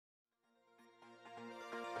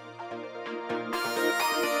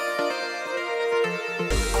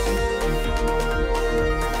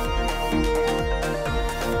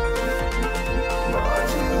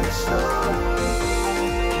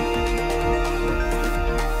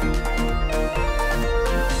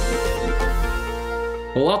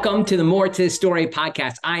Well, welcome to the More to This Story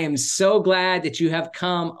podcast. I am so glad that you have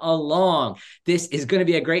come along. This is going to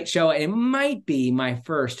be a great show. It might be my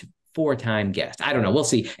first four-time guest. I don't know. We'll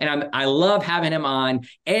see. And I love having him on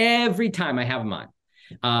every time I have him on.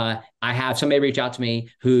 I have somebody reach out to me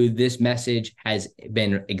who this message has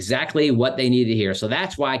been exactly what they needed to hear. So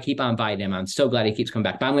that's why I keep on inviting him. I'm so glad he keeps coming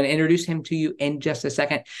back. But I'm going to introduce him to you in just a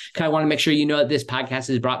second. I want to make sure you know that this podcast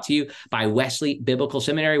is brought to you by Wesley Biblical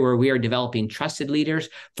Seminary, where we are developing trusted leaders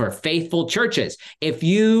for faithful churches. If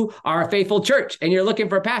you are a faithful church and you're looking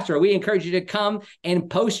for a pastor, we encourage you to come and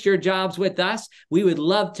post your jobs with us. We would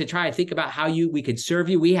love to try to think about how we could serve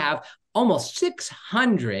you. We have almost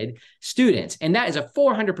 600 students, and that is a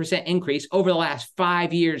 400% increase over the last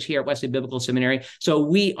 5 years here at Wesley Biblical Seminary. So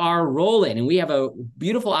we are rolling, and we have a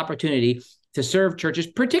beautiful opportunity to serve churches.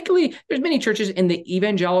 Particularly, there's many churches in the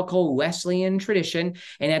evangelical Wesleyan tradition,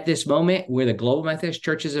 and at this moment where the Global Methodist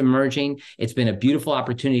Church is emerging, it's been a beautiful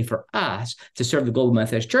opportunity for us to serve the Global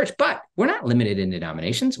Methodist Church. But we're not limited in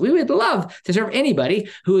denominations. We would love to serve anybody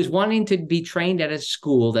who is wanting to be trained at a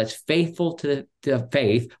school that's faithful to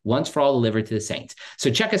faith, once for all delivered to the saints. So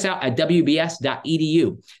check us out at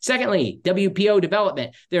wbs.edu. Secondly, WPO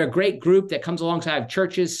Development. They're a great group that comes alongside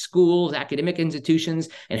churches, schools, academic institutions,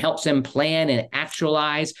 and helps them plan and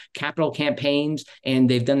actualize capital campaigns. And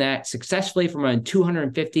they've done that successfully for around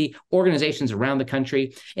 250 organizations around the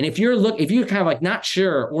country. And if you're kind of like not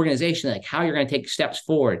sure organization, like how you're going to take steps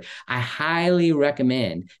forward, I highly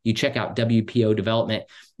recommend you check out WPO Development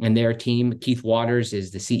and their team. Keith Waters is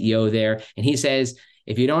the CEO there. And he says,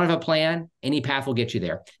 if you don't have a plan, any path will get you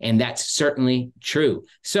there. And that's certainly true.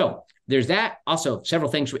 So there's that. Also, several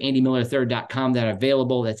things from andymiller3rd.com that are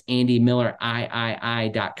available. That's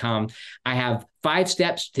andymiller3rd.com. I have 5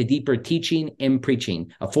 steps to deeper teaching and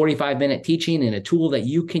preaching, a 45-minute teaching and a tool that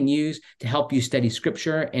you can use to help you study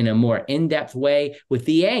scripture in a more in-depth way with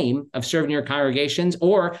the aim of serving your congregations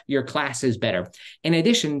or your classes better. In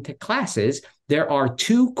addition to classes, there are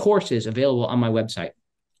 2 courses available on my website.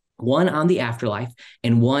 One on the afterlife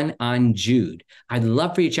and one on Jude. I'd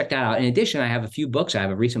love for you to check that out. In addition, I have a few books. I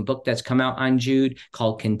have a recent book that's come out on Jude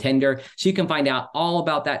called Contender. So you can find out all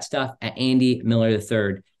about that stuff at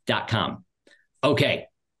andymiller3rd.com. Okay,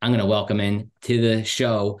 I'm going to welcome in to the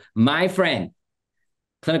show my friend,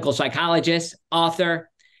 clinical psychologist,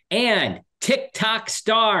 author, and TikTok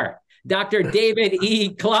star, Dr. David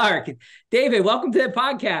E. Clarke. David, welcome to the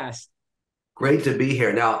podcast. Great to be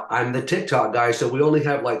here. Now, I'm the TikTok guy, so we only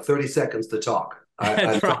have like 30 seconds to talk.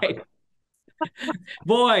 That's right.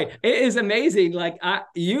 Boy, it is amazing.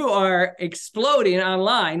 You are exploding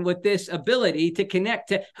online with this ability to connect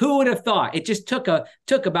to, who would have thought? It just took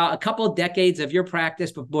about a couple of decades of your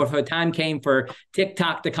practice before the time came for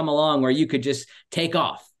TikTok to come along where you could just take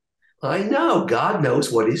off. I know. God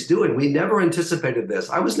knows what he's doing. We never anticipated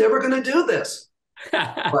this. I was never going to do this.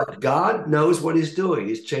 But God knows what he's doing.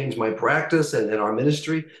 He's changed my practice and our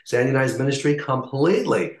ministry, Sandy and I's ministry,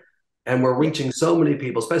 completely. And we're reaching so many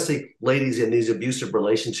people, especially ladies in these abusive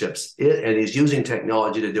relationships. And he's using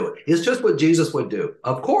technology to do it. It's just what Jesus would do,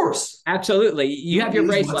 of course. Absolutely. You have your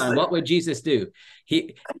bracelet on. What would Jesus do?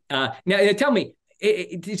 Now, tell me,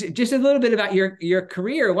 just a little bit about your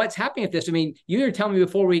career. What's happening with this? I mean, you were telling me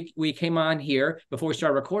before we came on here, before we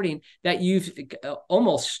started recording, that you've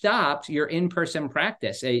almost stopped your in-person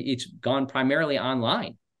practice. It's gone primarily online.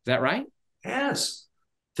 Is that right? Yes.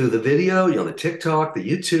 Through the video, the TikTok, the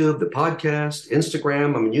YouTube, the podcast,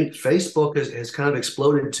 Instagram. I mean, Facebook has kind of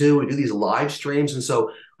exploded too. We do these live streams. And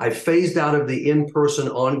so I phased out of the in-person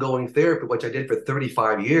ongoing therapy, which I did for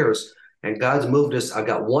 35 years. And God's moved us. I've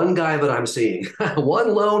got one guy that I'm seeing,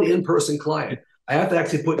 one lone in-person client. I have to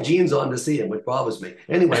actually put jeans on to see him, which bothers me.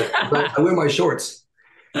 Anyway, I wear my shorts.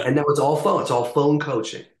 And now it's all phone. It's all phone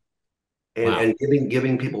coaching. And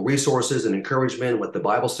giving people resources and encouragement, what the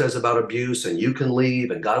Bible says about abuse, and you can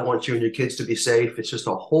leave, and God wants you and your kids to be safe. It's just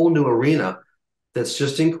a whole new arena that's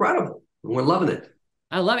just incredible. And we're loving it.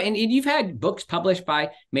 I love it. And you've had books published by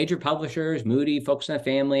major publishers, Moody, Focus on the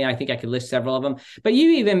Family. I think I could list several of them. But you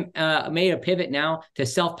even made a pivot now to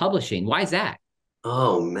self-publishing. Why is that?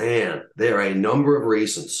 Oh, man. There are a number of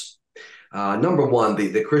reasons. Number one,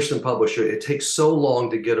 the Christian publisher, it takes so long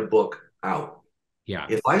to get a book out. Yeah.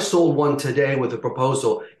 If I sold one today with a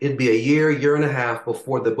proposal, it'd be a year and a half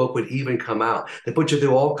before the book would even come out. They put you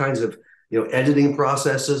through all kinds of editing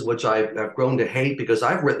processes, which I've grown to hate because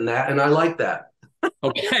I've written that and I like that.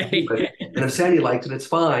 Okay. And if Sandy liked it, it's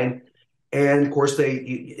fine. And of course, not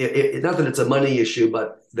that it's a money issue,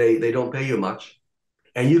 but they don't pay you much.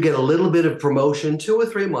 And you get a little bit of promotion, 2 or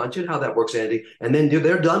 3 months, you know how that works, Andy, and then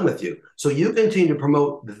they're done with you. So you continue to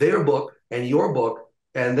promote their book and your book,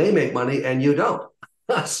 and they make money and you don't.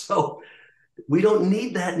 So we don't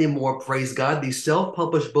need that anymore. Praise God. These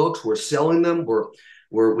self-published books, we're selling them.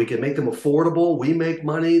 We can make them affordable. We make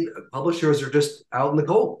money. Publishers are just out in the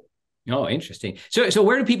cold. Oh, interesting. So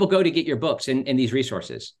where do people go to get your books and these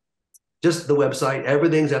resources? Just the website.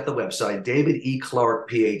 Everything's at the website,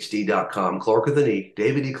 davideclarkephd.com. Clarke with an E,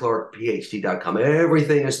 davideclarkephd.com.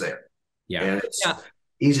 Everything is there. Yeah. And it's Yeah.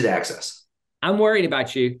 easy to access. I'm worried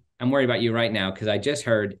about you. I'm worried about you right now because I just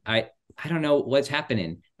heard I don't know what's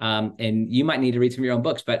happening. And you might need to read some of your own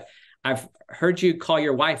books, but I've heard you call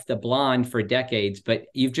your wife the blonde for decades, but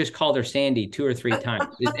you've just called her Sandy 2 or 3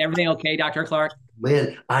 times. Is everything okay, Dr. Clarke?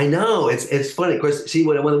 Man, I know. It's funny. Of course, see,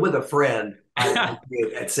 when I'm with a friend, I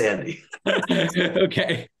at Sandy.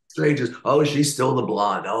 Okay. Strangers. Oh, she's still the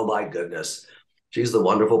blonde. Oh my goodness. She's the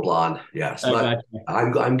wonderful blonde. Yes. I But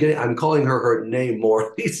got you. I'm calling her name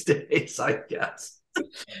more these days, I guess.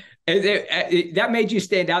 That made you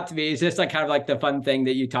stand out to me. Is this like kind of like the fun thing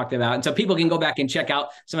that you talked about? And so people can go back and check out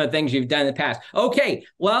some of the things you've done in the past. Okay,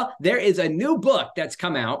 well, there is a new book that's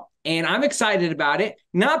come out, and I'm excited about it,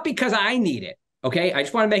 not because I need it. Okay, I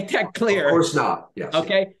just want to make that clear. Of course not. Yes.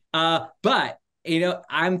 Okay, but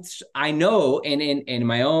I know, and in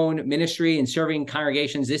my own ministry and serving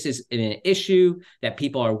congregations, this is an issue that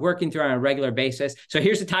people are working through on a regular basis. So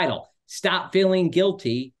here's the title: Stop Feeling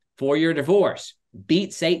Guilty for Your Divorce.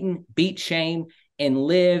 Beat Satan, beat shame, and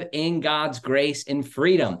live in God's grace and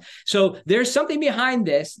freedom. So there's something behind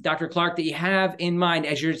this, Dr. Clarke, that you have in mind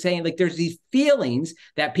as you're saying, like there's these feelings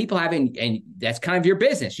that people have, and that's kind of your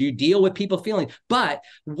business. You deal with people's feelings. But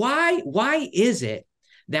why is it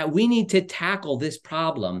that we need to tackle this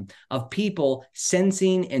problem of people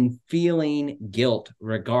sensing and feeling guilt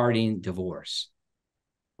regarding divorce?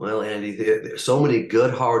 Well, Andy, there's so many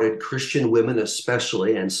good-hearted Christian women,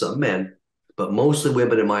 especially, and some men, but mostly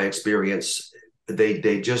women in my experience,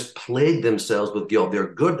 they just plague themselves with guilt.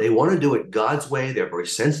 They're good. They want to do it God's way. They're very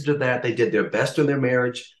sensitive to that. They did their best in their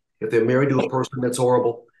marriage. If they're married to a person that's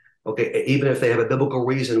horrible, okay, even if they have a biblical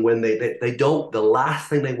reason, when they don't, the last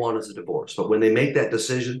thing they want is a divorce. But when they make that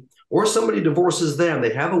decision, or somebody divorces them,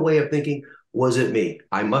 they have a way of thinking, was it me?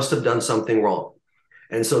 I must have done something wrong.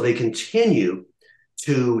 And so they continue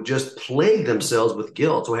to just plague themselves with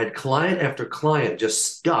guilt. So I had client after client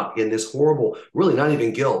just stuck in this horrible, really not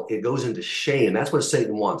even guilt. It goes into shame. That's what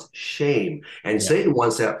Satan wants, shame. And Satan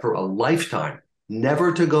wants that for a lifetime,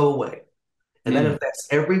 never to go away. And that affects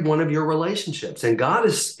every one of your relationships. And God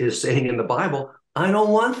is saying in the Bible, I don't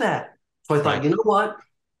want that. So I thought, you know what?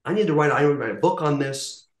 I need to write a book on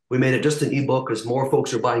this. We made it just an ebook because more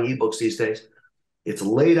folks are buying ebooks these days. It's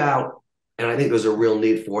laid out. And I think there's a real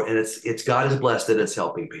need for it. And it's God is blessed that it's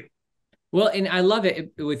helping people. Well, and I love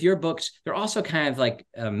it with your books. They're also kind of like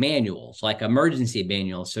manuals, like emergency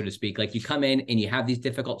manuals, so to speak. Like you come in and you have these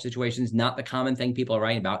difficult situations, not the common thing people are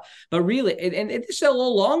writing about, but really, and it's a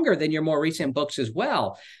little longer than your more recent books as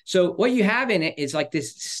well. So what you have in it is like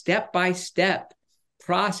this step-by-step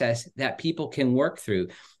process that people can work through.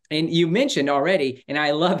 And you mentioned already, and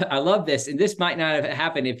I love this, and this might not have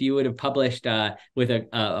happened if you would have published with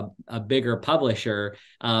a bigger publisher.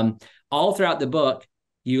 All throughout the book,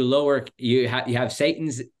 you have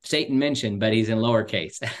Satan mentioned, but he's in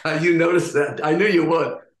lowercase. You noticed that? I knew you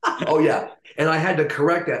would. Oh yeah, and I had to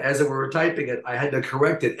correct that as we were typing it. I had to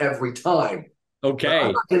correct it every time.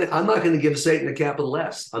 Okay, I'm not going to give Satan a capital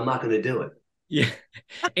S. I'm not going to do it. Yeah.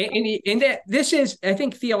 And that this is, I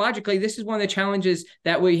think theologically, this is one of the challenges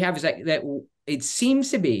that we have is that it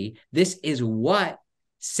seems to be, this is what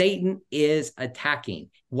Satan is attacking.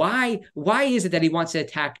 Why is it that he wants to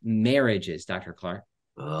attack marriages, Dr. Clarke?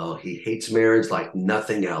 Oh, he hates marriage like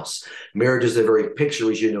nothing else. Marriage is the very picture,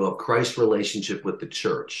 as you know, of Christ's relationship with the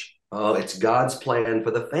church. Oh, it's God's plan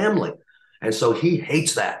for the family. And so he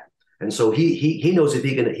hates that. And so he knows if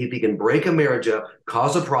he can break a marriage up,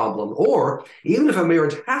 cause a problem, or even if a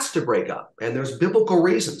marriage has to break up, and there's biblical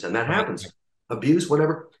reasons, and that happens, abuse,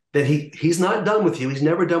 whatever, then he's not done with you. He's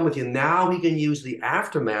never done with you. Now he can use the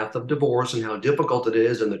aftermath of divorce and how difficult it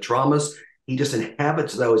is and the traumas. He just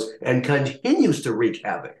inhabits those and continues to wreak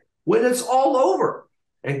havoc when it's all over.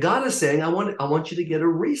 And God is saying, I want you to get a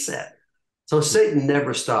reset. So Satan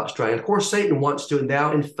never stops trying. Of course, Satan wants to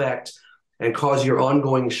now infect and cause your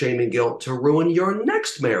ongoing shame and guilt to ruin your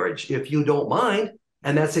next marriage if you don't mind.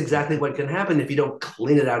 And that's exactly what can happen if you don't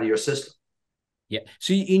clean it out of your system. Yeah.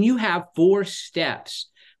 So, and you have 4 steps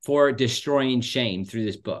for destroying shame through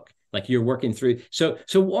this book. Like you're working through. So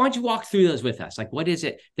why don't you walk through those with us? Like, what is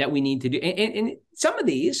it that we need to do? And some of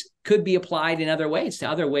these could be applied in other ways, to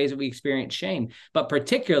other ways that we experience shame, but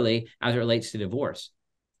particularly as it relates to divorce.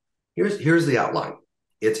 Here's the outline.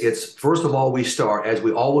 It's first of all, we start, as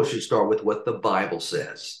we always should start, with what the Bible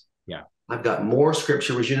says. Yeah. I've got more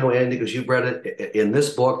scripture, as you know, Andy, because you've read it in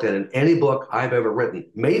this book than in any book I've ever written,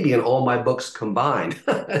 maybe in all my books combined.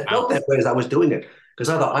 It felt Wow. that way as I was doing it, because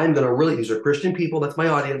I thought, I'm going to really, these are Christian people, that's my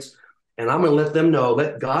audience, and I'm going to let them know,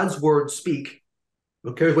 let God's word speak.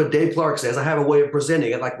 Who cares what Dave Clarke says? I have a way of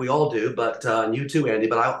presenting it like we all do, but and you too, Andy,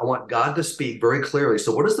 but I want God to speak very clearly.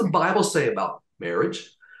 So what does the Bible say about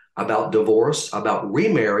marriage, about divorce, about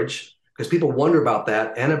remarriage? Because people wonder about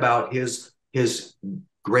that, and about his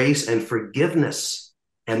grace and forgiveness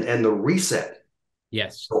and the reset.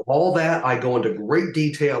 Yes. So all that I go into great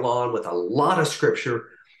detail on with a lot of scripture,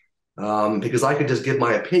 because I could just give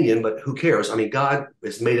my opinion, but who cares? I mean, God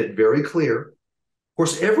has made it very clear. Of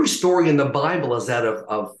course, every story in the Bible is that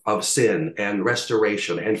of sin and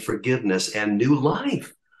restoration and forgiveness and new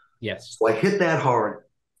life. Yes. So I hit that hard.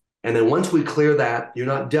 And then once we clear that, you're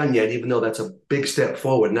not done yet, even though that's a big step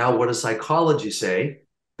forward. Now, what does psychology say?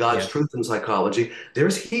 God's Yes. truth in psychology.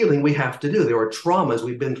 There's healing we have to do. There are traumas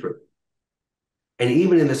we've been through. And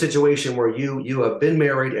even in the situation where you have been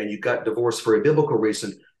married and you got divorced for a biblical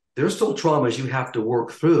reason, there's still traumas you have to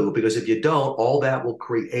work through, because if you don't, all that will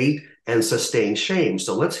create and sustain shame.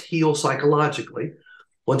 So let's heal psychologically.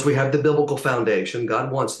 Once we have the biblical foundation,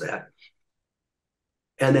 God wants that.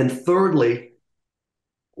 And then thirdly,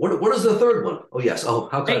 what is the third one? Oh, yes. Oh,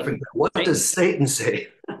 how could I Satan. forget? What Satan. does Satan say?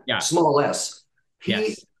 Yeah. Small s. He,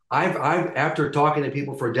 Yes. I've after talking to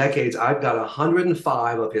people for decades, I've got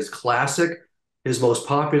 105 of his classic, his most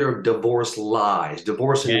popular divorce lies,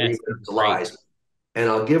 divorce and Yes. remarriage Great. lies. And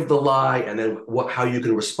I'll give the lie and then how you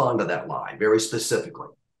can respond to that lie very specifically.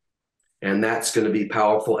 And that's going to be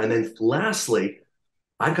powerful. And then lastly,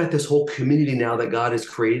 I've got this whole community now that God has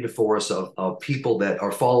created for us of people that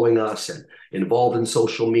are following us and involved in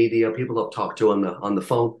social media, people I've talked to on the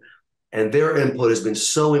phone. And their input has been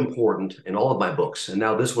so important in all of my books, and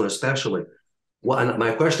now this one especially. Well,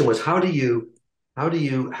 my question was, what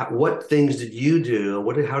things did you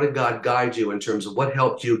do? How did God guide you in terms of what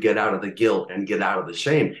helped you get out of the guilt and get out of the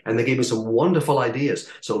shame? And they gave me some wonderful ideas.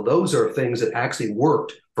 So those are things that actually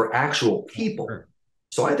worked for actual people. Sure.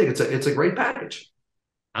 So I think it's a great package.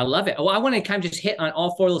 I love it. Well, I want to kind of just hit on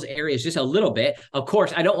all four of those areas just a little bit. Of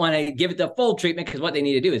course, I don't want to give it the full treatment, because what they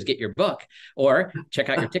need to do is get your book or check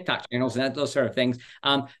out your TikTok channels and those sort of things,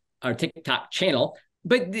 our TikTok channel.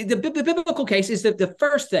 But the biblical case is the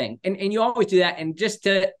first thing. And you always do that. And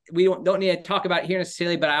we don't need to talk about it here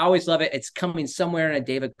necessarily, but I always love it. It's coming somewhere in a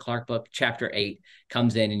David Clarke book, chapter 8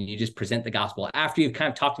 comes in, and you just present the gospel. After you've kind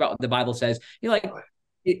of talked about what the Bible says, you're like,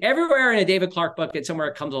 everywhere in a David Clarke book, it's somewhere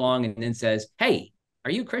it comes along and then says, hey, are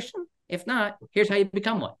you a Christian? If not, here's how you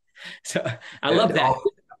become one. So I love that.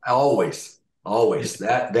 Always.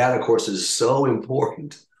 That of course is so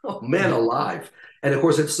important. Oh man, alive. And of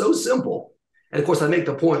course it's so simple. And of course I make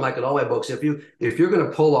the point, like in all my books, if you're going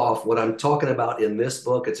to pull off what I'm talking about in this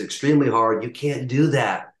book, it's extremely hard. You can't do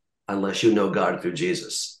that unless you know God through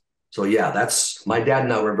Jesus. So yeah, that's my dad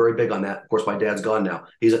and I were very big on that. Of course, my dad's gone now.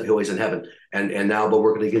 He's in heaven. And now, but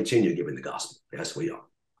we're going to continue giving the gospel. Yes, we are.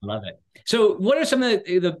 Love it. So what are some of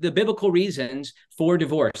the biblical reasons for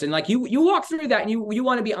divorce? And like you walk through that, and you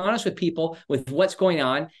want to be honest with people with what's going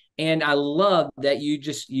on. And I love that you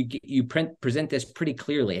present this pretty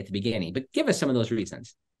clearly at the beginning, but give us some of those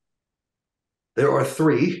reasons. There are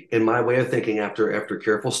three in my way of thinking after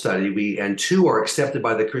careful study. And two are accepted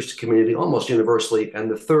by the Christian community almost universally, and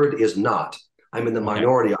the third is not. I'm in the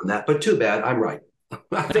minority on that, but too bad. I'm right.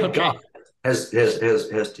 I think God has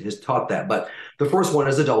taught that. But the first one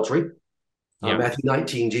is adultery. Matthew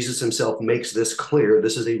 19, Jesus himself makes this clear.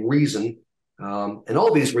 This is a reason. And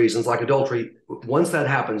all these reasons, like adultery, once that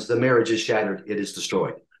happens, the marriage is shattered. It is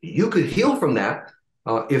destroyed. You could heal from that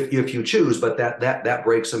if you choose, but that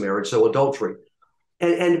breaks a marriage. So adultery.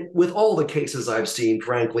 And with all the cases I've seen,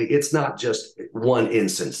 frankly, it's not just one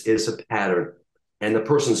instance. It's a pattern. And the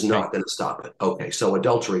person's not going to stop it. Okay, so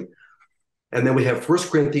adultery. And then we have 1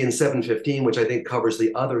 Corinthians 7:15, which I think covers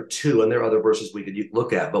the other two. And there are other verses we could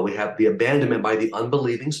look at. But we have the abandonment by the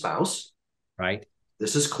unbelieving spouse. Right.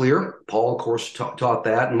 This is clear. Paul, of course, taught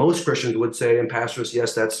that. And most Christians would say, and pastors,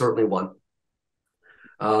 yes, that's certainly one.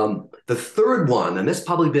 The third one, and this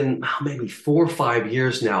probably been maybe 4 or 5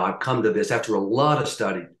 years now, I've come to this after a lot of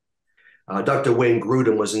study. Dr. Wayne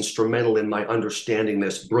Grudem was instrumental in my understanding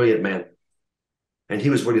this, brilliant man. And he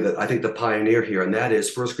was really, I think, the pioneer here. And that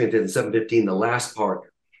is 1 Corinthians 7:15, the last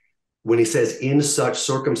part, when he says, in such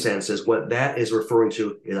circumstances, what that is referring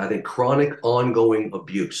to is, I think, chronic ongoing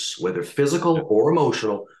abuse, whether physical or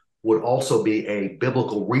emotional, would also be a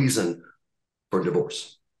biblical reason for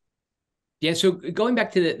divorce. Yeah. So going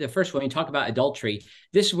back to the first one, you talk about adultery.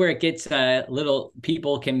 This is where it gets little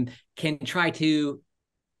people can try to,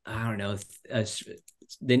 I don't know.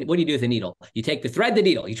 Then what do you do with the needle? You take the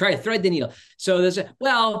needle. You try to thread the needle. So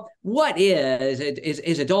what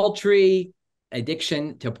is adultery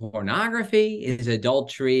addiction to pornography? Is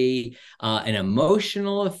adultery an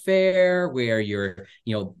emotional affair where you're,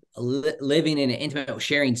 living in an intimate,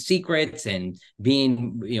 sharing secrets and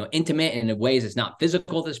being, intimate in ways that's not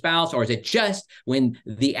physical to the spouse? Or is it just when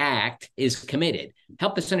the act is committed?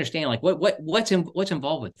 Help us understand, like, what's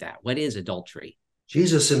involved with that? What is adultery?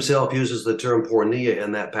 Jesus himself uses the term porneia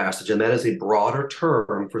in that passage, and that is a broader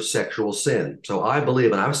term for sexual sin. So I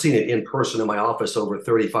believe, and I've seen it in person in my office over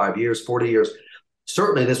 35 years, 40 years,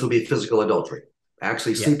 certainly this would be physical adultery,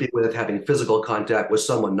 actually Yeah. sleeping with, having physical contact with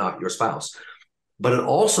someone not your spouse. But it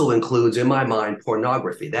also includes, in my mind,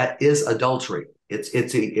 pornography. That is adultery.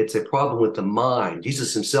 It's a problem with the mind.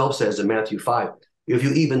 Jesus himself says in Matthew 5, if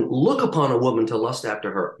you even look upon a woman to lust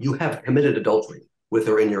after her, you have committed adultery with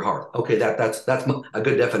her in your heart. Okay, that's a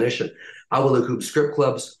good definition. I will include strip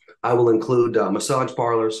clubs. I will include massage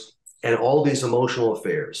parlors and all these emotional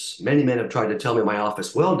affairs. Many men have tried to tell me in my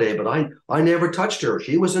office, well, Dave, but I never touched her.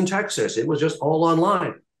 She was in Texas. It was just all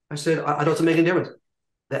online. I said, I don't make any difference.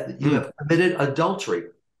 That you have committed adultery.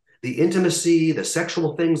 The intimacy, the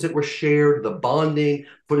sexual things that were shared, the bonding,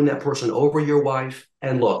 putting that person over your wife.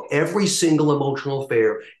 And look, every single emotional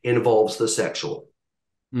affair involves the sexual.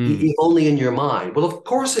 Only in your mind. Well, of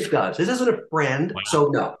course it does. This isn't a friend. Wow. So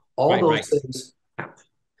no, all those things count.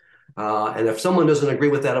 And if someone doesn't agree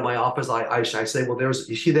with that in my office, I say, well,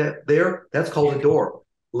 you see that there? That's called a door.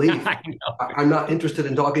 Leave. I'm not interested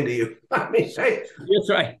in talking to you. I mean, hey. That's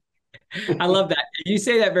right. I love that. You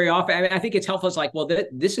say that very often. I mean, I think it's helpful. It's like, well,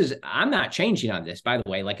 I'm not changing on this, by the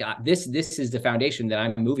way. Like this is the foundation that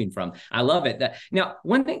I'm moving from. I love it. Now,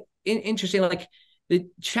 one thing interesting, like the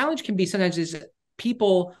challenge can be sometimes is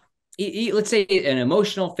people, let's say an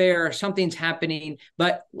emotional affair, something's happening,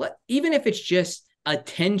 but even if it's just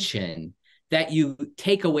attention that you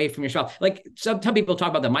take away from yourself. Like some people talk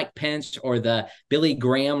about the Mike Pence or the Billy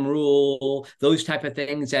Graham rule, those type of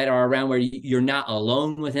things that are around where you're not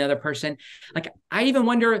alone with another person. Like I even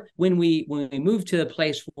wonder when we move to the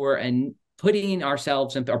place and putting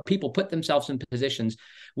ourselves in, or people put themselves in positions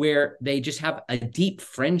where they just have a deep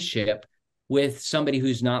friendship with somebody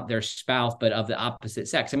who's not their spouse, but of the opposite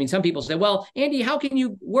sex. I mean, some people say, well, Andy, how can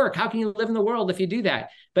you work? How can you live in the world if you do that?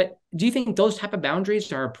 But do you think those type of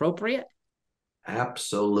boundaries are appropriate?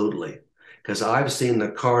 Absolutely. Because I've seen the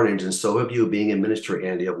carnage, and so have you being in ministry,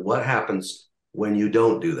 Andy, of what happens when you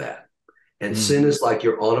don't do that. And sin is like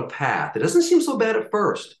you're on a path. It doesn't seem so bad at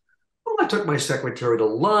first. Well, I took my secretary to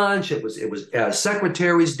lunch. It was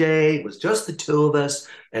secretary's day. It was just the two of us,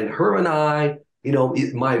 and her and I.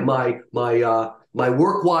 My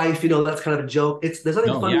work wife. That's kind of a joke. There's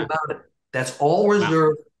nothing funny about it. That's all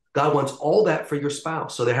reserved. Wow. God wants all that for your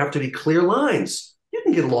spouse. So there have to be clear lines. You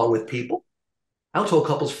can get along with people. I've told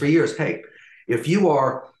couples for years, hey, if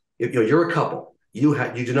you're a couple, you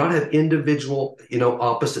do not have individual,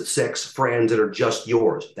 opposite sex friends that are just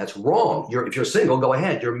yours. That's wrong. If you're single, go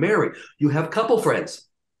ahead. You're married. You have couple friends.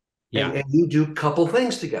 Yeah. And you do couple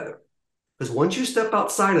things together. Because once you step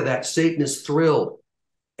outside of that, Satan is thrilled.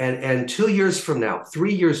 And 2 years from now,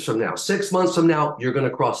 3 years from now, 6 months from now, you're going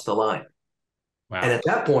to cross the line. Wow. And at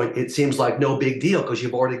that point, it seems like no big deal because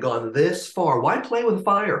you've already gone this far. Why play with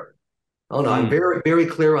fire? Oh, no, I'm very, very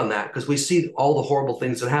clear on that because we see all the horrible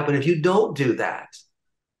things that happen if you don't do that.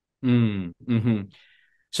 Mm-hmm.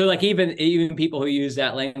 So like even people who use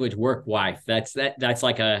that language, work wife, that's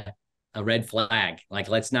like a red flag. Like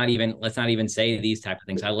let's not even say these type of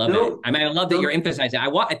things. I love it. I mean, I love that you're emphasizing.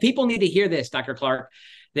 People need to hear this, Dr. Clarke.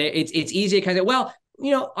 That it's easy to kind of say, well,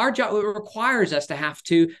 our job requires us to have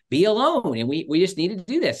to be alone, and we just need to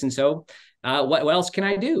do this. And so, what else can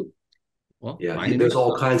I do? Well, yeah, there's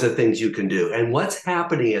all kinds of things you can do. And what's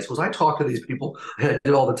happening is, because I talk to these people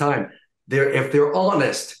all the time, if they're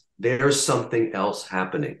honest, there's something else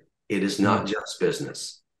happening. It is not just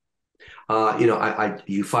business.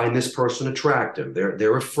 You find this person attractive.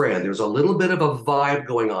 They're a friend. There's a little bit of a vibe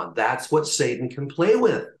going on. That's what Satan can play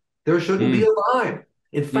with. There shouldn't be a vibe.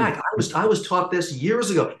 In fact, I was taught this years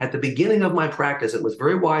ago at the beginning of my practice. It was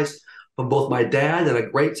very wise from both my dad and a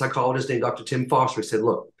great psychologist named Dr. Tim Foster. He said,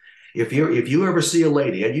 look, if you ever see a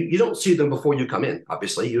lady, and you don't see them before you come in,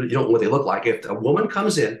 obviously, you don't know what they look like. If a woman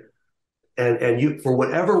comes in and you, for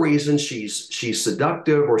whatever reason, she's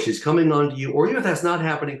seductive or she's coming on to you, or even if that's not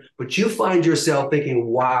happening, but you find yourself thinking,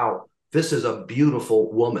 wow, this is a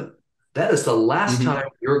beautiful woman. That is the last time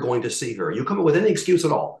you're going to see her. You come up with any excuse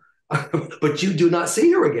at all, but you do not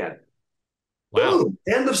see her again. Wow. Boom,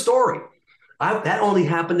 end of story. That only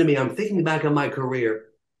happened to me. I'm thinking back on my career,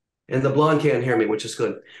 and the blonde can't hear me, which is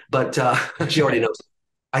good. But she already knows.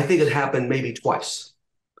 I think it happened maybe twice.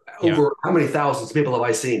 Yeah. Over how many thousands of people have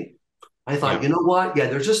I seen? I thought, Yeah. you know what? Yeah,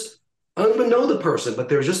 there's just, I don't even know the person, but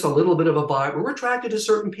there's just a little bit of a vibe. We're attracted to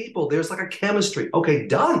certain people. There's like a chemistry. Okay,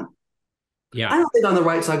 done. I Yeah. don't think I'm the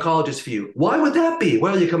right psychologist for you. Why would that be?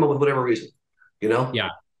 Well, you come up with whatever reason, you know? Yeah.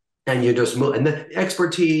 And you just move. And the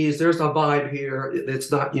expertise, there's a vibe here.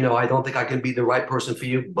 It's not, I don't think I can be the right person for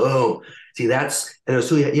you. Boom. See, and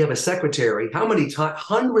so you have a secretary. How many times?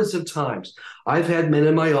 Hundreds of times. I've had men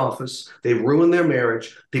in my office, they've ruined their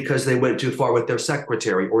marriage because they went too far with their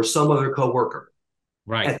secretary or some other coworker.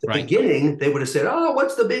 Right. At the Right. beginning, they would have said, "Oh,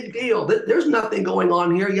 what's the big deal? There's nothing going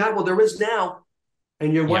on here." Yeah, well, there is now.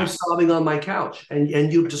 And your Yeah. wife's sobbing on my couch,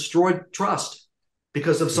 and you've destroyed trust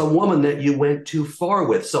because of Mm. some woman that you went too far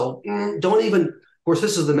with. So don't even, of course,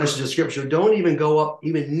 this is the message of scripture. Don't even go up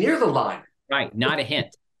even near the line. Right. Not a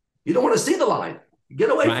hint. You don't want to see the line. Get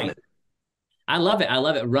away from Right. it. I love it. I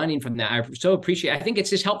love it running from that. I so appreciate it. I think it's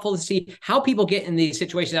just helpful to see how people get in these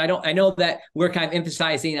situations. I know that we're kind of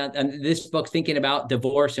emphasizing on this book, thinking about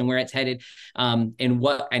divorce and where it's headed,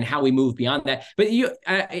 and how we move beyond that. But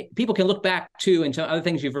people can look back too, and some other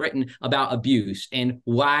things you've written about abuse and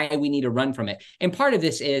why we need to run from it. And part of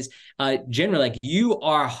this is generally like you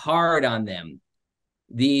are hard on them,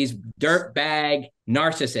 these dirtbag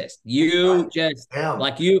narcissists. You just Yeah.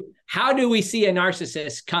 like you. How do we see a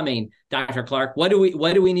narcissist coming, Dr. Clarke? What do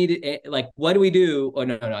we need? Like, what do we do? Oh,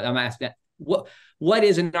 no. I'm asking that. What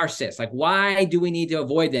is a narcissist? Like, why do we need to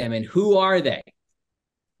avoid them? And who are they?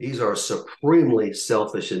 These are supremely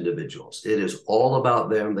selfish individuals. It is all about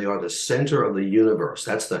them. They are the center of the universe.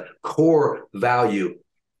 That's the core value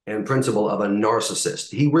and principle of a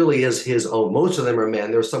narcissist. He really is his own. Most of them are men.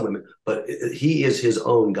 There's some women, but he is his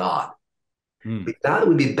own God. That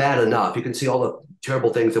would be bad enough. You can see all the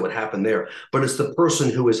terrible things that would happen there. But it's the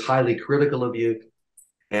person who is highly critical of you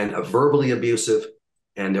and verbally abusive.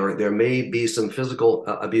 And there may be some physical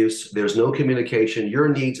abuse. There's no communication. Your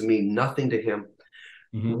needs mean nothing to him.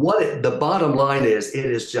 The bottom line is, it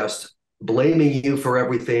is just blaming you for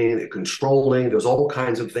everything, controlling. There's all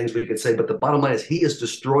kinds of things we could say, but the bottom line is he is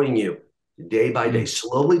destroying you day by day,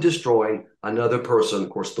 slowly destroying another person,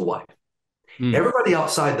 of course, the wife. Everybody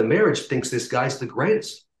outside the marriage thinks this guy's the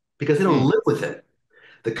greatest because they don't live with him.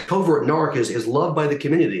 The covert narc is loved by the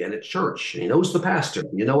community and at church. He knows the pastor.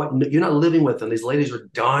 You know what? You're not living with him. These ladies are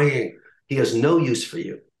dying. He has no use for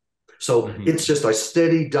you. So it's just a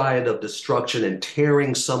steady diet of destruction and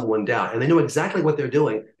tearing someone down. And they know exactly what they're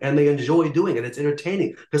doing, and they enjoy doing it. It's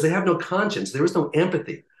entertaining because they have no conscience. There is no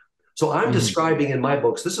empathy. So I'm describing in my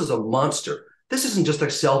books, this is a monster. This isn't just a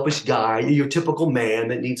selfish guy, your typical man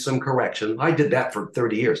that needs some correction. I did that for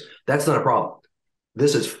 30 years. That's not a problem.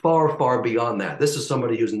 This is far, far beyond that. This is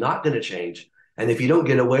somebody who's not going to change. And if you don't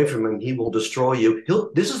get away from him, he will destroy you.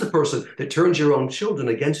 This is the person that turns your own children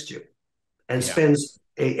against you and spends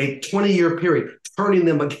a 20-year period turning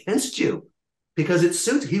them against you because it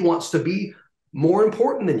suits. He wants to be more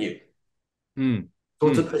important than you. So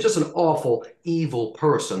it's just an awful, evil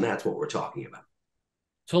person. That's what we're talking about.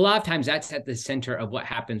 So a lot of times that's at the center of what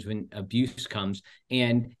happens when abuse comes.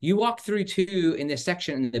 And you walk through too in this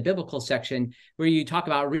section, in the biblical section, where you talk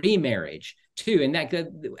about remarriage too. And that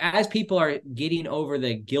as people are getting over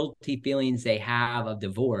the guilty feelings they have of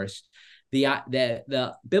divorce,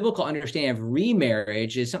 the biblical understanding of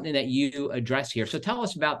remarriage is something that you address here. So tell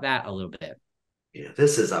us about that a little bit. Yeah,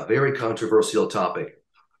 this is a very controversial topic.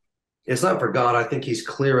 It's not for God. I think he's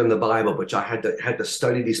clear in the Bible, but I had to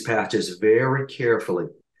study these passages very carefully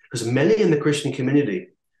because many in the Christian community,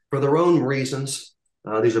 for their own reasons,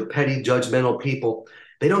 these are petty, judgmental people.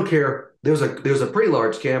 They don't care. There's a pretty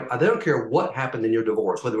large camp. They don't care what happened in your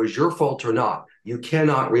divorce, whether it was your fault or not. You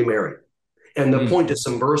cannot remarry. And the point is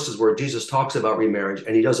some verses where Jesus talks about remarriage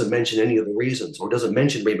and he doesn't mention any of the reasons or doesn't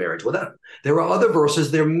mention remarriage. Well, there are other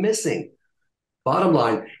verses they're missing. Bottom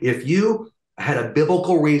line, if you had a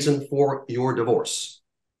biblical reason for your divorce,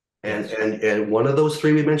 and one of those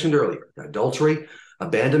three we mentioned earlier, adultery,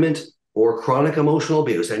 abandonment, or chronic emotional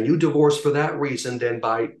abuse, and you divorce for that reason, then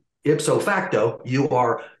by ipso facto, you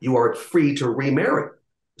are free to remarry.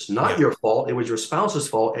 It's not your fault. It was your spouse's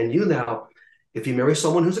fault. And you now, if you marry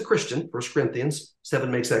someone who's a Christian, 1 Corinthians 7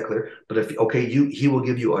 makes that clear. But he will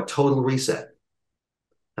give you a total reset.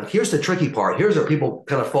 Now, here's the tricky part. Here's where people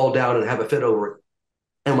kind of fall down and have a fit over it.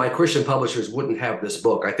 And my Christian publishers wouldn't have this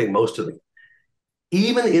book. I think most of them.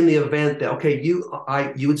 Even in the event that,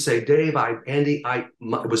 you would say, Dave, Andy,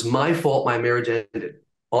 it was my fault. My marriage ended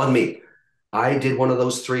on me. I did one of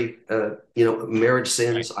those three, marriage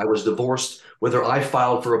sins. I was divorced whether I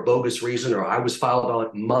filed for a bogus reason or I was filed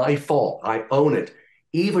on my fault. I own it.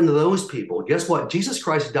 Even those people, guess what? Jesus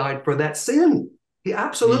Christ died for that sin. He Mm.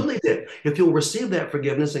 absolutely did. If you'll receive that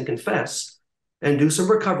forgiveness and confess and do some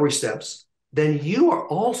recovery steps, then you are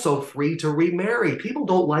also free to remarry. People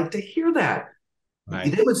don't like to hear that.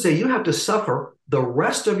 Right. They would say you have to suffer the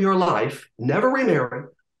rest of your life, never remarry,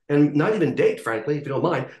 and not even date, frankly, if you don't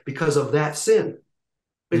mind, because of that sin.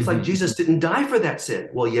 It's like Hmm. Jesus didn't die for that sin.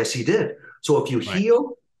 Well, yes, he did. So if you Right.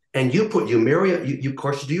 heal and you marry, you of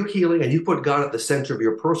course you do your healing and you put God at the center of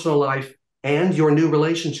your personal life and your new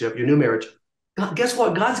relationship, your new marriage. God, guess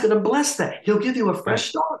what? God's going to bless that. He'll give you a Right. fresh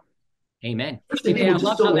start. Amen. Firstly, And people I just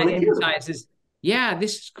love how don't that want to hear that. emphasizes, yeah,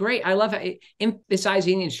 this is great. I love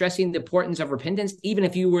emphasizing and stressing the importance of repentance, even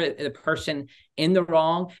if you were the person in the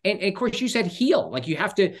wrong. And of course, you said heal. Like you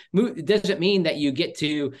have to move. It doesn't mean that you get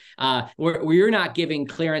to where you're not giving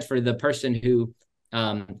clearance for the person who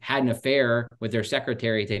had an affair with their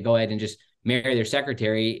secretary to go ahead and just marry their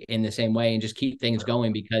secretary in the same way and just keep things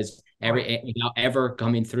going because Right. without ever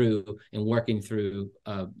coming through and working through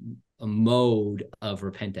a mode of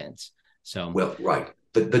repentance. So, Well, right.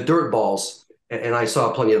 The dirt balls, and I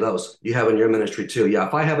saw plenty of those. You have in your ministry too. Yeah,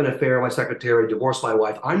 if I have an affair, my secretary, divorce my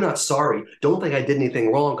wife, I'm not sorry. Don't think I did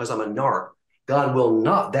anything wrong because I'm a narc. God will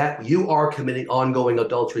not. That you are committing ongoing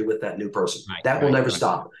adultery with that new person. right, That will right, never right.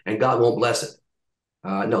 stop, and God won't bless it.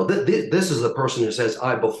 No, this is the person who says,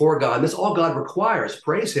 "I before God." And this all God requires.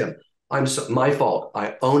 Praise Him. My fault.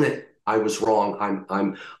 I own it. I was wrong.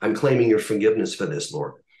 I'm claiming your forgiveness for this,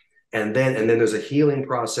 Lord. And then there's a healing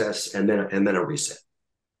process, and then a reset.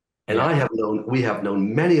 And Yeah. we have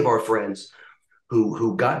known many of our friends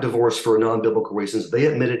who got divorced for non-biblical reasons. They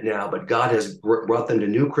admit it now, but God has brought them to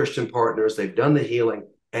new Christian partners. They've done the healing,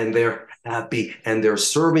 and they're happy, and they're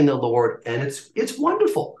serving the Lord, and it's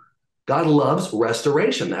wonderful. God loves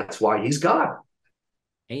restoration. That's why He's God.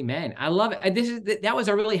 Amen. I love it. That was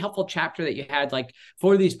a really helpful chapter that you had, like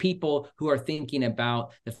for these people who are thinking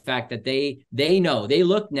about the fact that they know they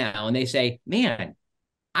look now and they say, "Man,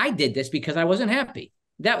 I did this because I wasn't happy.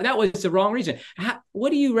 That was the wrong reason."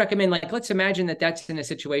 What do you recommend? Like, let's imagine that that's in a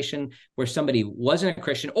situation where somebody wasn't a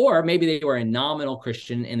Christian, or maybe they were a nominal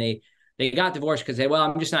Christian and they got divorced because well,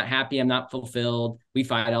 I'm just not happy. I'm not fulfilled. We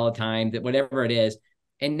fight all the time. That whatever it is.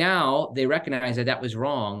 And now they recognize that that was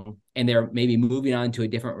wrong, and they're maybe moving on to a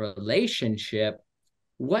different relationship.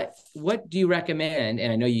 What do you recommend?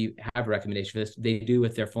 And I know you have a recommendation for this. They do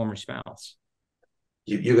with their former spouse.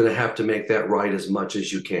 You're going to have to make that right as much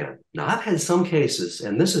as you can. Now, I've had some cases,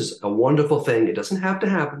 and this is a wonderful thing. It doesn't have to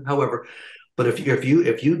happen, however, but if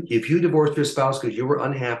you divorced your spouse because you were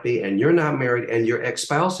unhappy and you're not married and your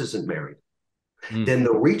ex-spouse isn't married, Mm. then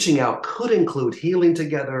the reaching out could include healing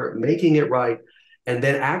together, making it right, and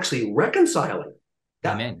then actually reconciling.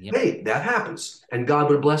 That Amen. Yeah. hey, that happens, and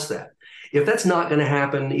God would bless that. If that's not going to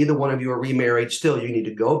happen, either one of you are remarried. Still, you need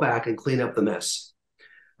to go back and clean up the mess.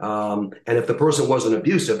 And if the person wasn't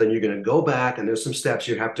abusive, then you're going to go back, and there's some steps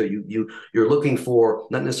you have to you're looking for,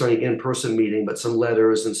 not necessarily an in-person meeting, but some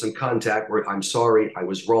letters and some contact where I'm sorry, I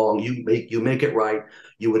was wrong. You make it right.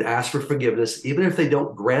 You would ask for forgiveness, even if they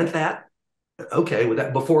don't grant that. Okay, with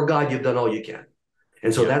that before God, you've done all you can.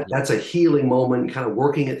 And so Yeah. that's a healing moment, kind of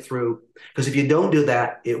working it through. Because if you don't do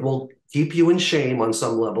that, it will keep you in shame on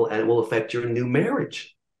some level, and it will affect your new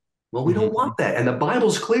marriage. Well, we don't Mm-hmm. want that. And the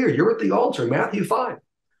Bible's clear. You're at the altar, Matthew 5.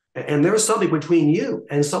 And there's something between you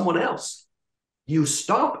and someone else. You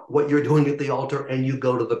stop what you're doing at the altar and you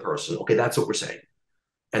go to the person. Okay, that's what we're saying.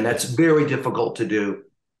 And that's Yes. very difficult to do.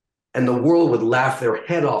 And the world would laugh their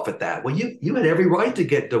head off at that. Well, you had every right to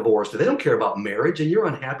get divorced. They don't care about marriage and you're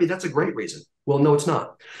unhappy. That's a great reason. Well, no, it's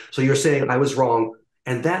not. So you're saying I was wrong.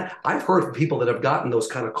 And that I've heard from people that have gotten those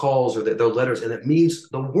kind of calls or their letters, and it means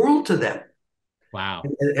the world to them. Wow.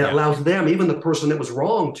 And it Yeah. allows them, even the person that was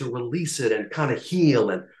wrong, to release it and kind of heal.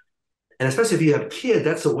 And especially if you have kids,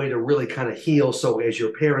 that's a way to really kind of heal. So as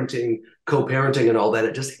you're parenting, co-parenting and all that,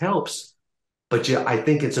 it just helps. But yeah, I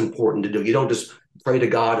think it's important to do. You don't just pray to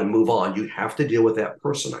God and move on. You have to deal with that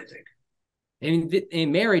person, I think.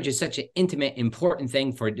 And marriage is such an intimate, important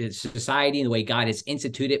thing for society and the way God has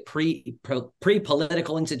instituted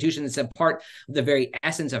pre-political institution. It's a part of the very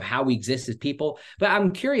essence of how we exist as people. But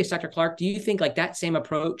I'm curious, Dr. Clarke, do you think like that same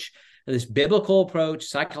approach, this biblical approach,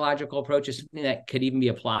 psychological approach, is something that could even be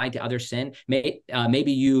applied to other sin?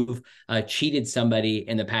 Maybe you've cheated somebody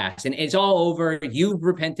in the past and it's all over. You've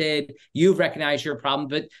repented. You've recognized your problem.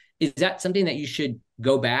 But is that something that you should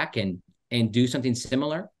go back and do something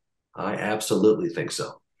similar? I absolutely think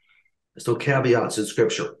so. There's no caveats in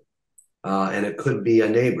scripture. And it could be a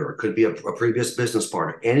neighbor, it could be a previous business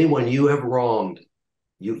partner, anyone you have wronged.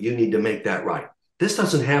 You need to make that right. This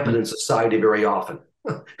doesn't happen in society very often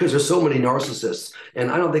because there's so many narcissists.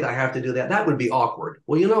 And I don't think I have to do that. That would be awkward.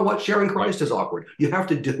 Well, you know what? Sharing Christ is awkward. You have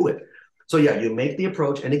to do it. So yeah, you make the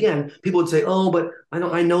approach. And again, people would say, oh, but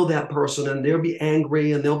I know that person and they'll be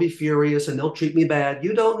angry and they'll be furious and they'll treat me bad.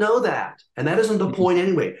 You don't know that. And that isn't the point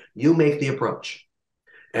anyway. You make the approach.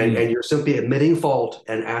 And you're simply admitting fault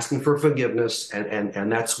and asking for forgiveness.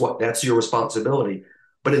 And that's your responsibility.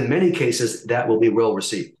 But in many cases, that will be well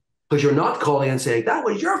received because you're not calling and saying, that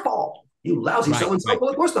was your fault. You lousy so-and-so.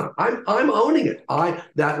 Well, of course not. I'm owning it.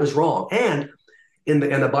 That was wrong. And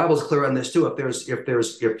the Bible's clear on this too.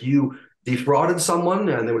 If you defrauded someone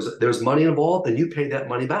and there's money involved, then you pay that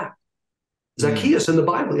money back. Zacchaeus in the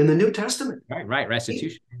Bible, in the New Testament. Right.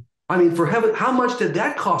 Restitution. I mean, for heaven, how much did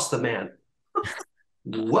that cost the man?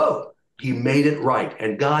 Whoa, he made it right.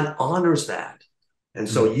 And God honors that. And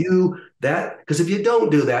so because if you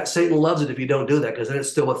don't do that, Satan loves it if you don't do that, because then it's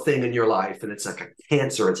still a thing in your life and it's like a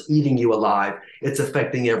cancer. It's eating you alive. It's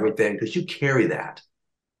affecting everything because you carry that.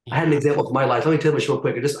 I had an example of my life. Let me tell you this real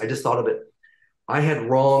quick. I just thought of it. I had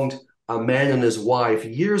wronged a man and his wife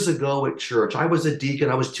years ago at church. I was a deacon.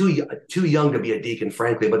 I was too young to be a deacon,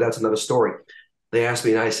 frankly, but that's another story. They asked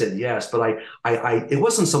me and I said yes, but it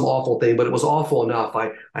wasn't some awful thing, but it was awful enough.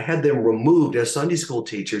 I had them removed as Sunday school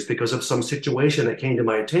teachers because of some situation that came to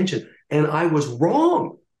my attention, and I was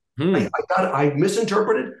wrong. I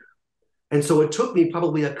misinterpreted. And so it took me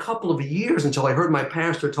probably a couple of years until I heard my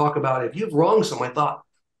pastor talk about, if you've wronged someone, I thought,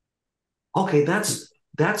 okay,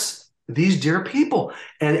 that's these dear people.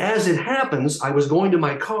 And as it happens, I was going to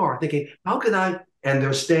my car thinking, how could I? And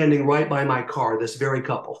they're standing right by my car, this very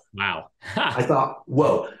couple. Wow. I thought,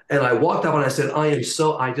 whoa. And I walked up and I said, I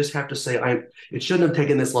just have to say, it shouldn't have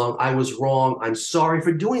taken this long. I was wrong. I'm sorry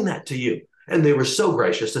for doing that to you. And they were so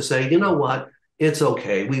gracious to say, you know what? It's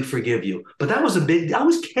okay. We forgive you. But I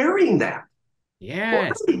was carrying that. Yes.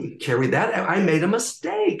 Well, I didn't carry that. I made a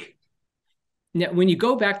mistake. Now, when you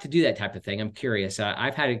go back to do that type of thing, I'm curious.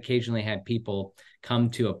 I've occasionally had people come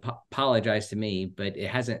to apologize to me, but it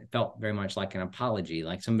hasn't felt very much like an apology.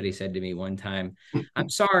 Like somebody said to me one time, I'm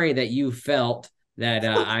sorry that you felt that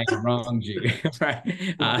I wronged you.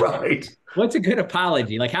 Right. Right. What's a good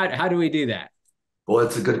apology? Like, how do we do that? Well,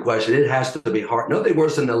 it's a good question. It has to be hard. Nothing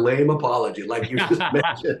worse than a lame apology, like you just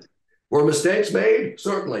mentioned. Were mistakes made?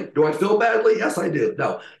 Certainly. Do I feel badly? Yes, I do.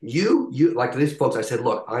 No, you like these folks, I said,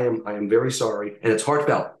 look, I am very sorry. And it's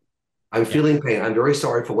heartfelt. I'm feeling pain. I'm very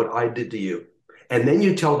sorry for what I did to you. And then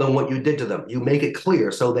you tell them what you did to them. You make it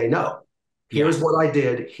clear so they know. Here's what I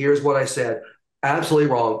did. Here's what I said. Absolutely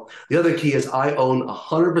wrong. The other key is I own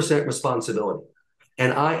 100% responsibility.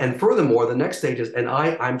 And furthermore, the next stage is,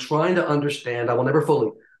 I'm trying to understand, I will never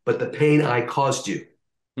fully, but the pain I caused you,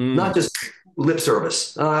 not just lip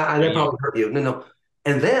service. I probably hurt you. No.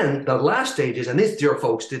 And then the last stage is, and these dear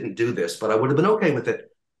folks didn't do this, but I would have been okay with it.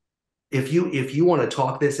 If you want to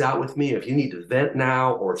talk this out with me, if you need to vent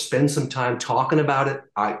now or spend some time talking about it,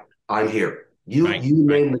 I'm here. You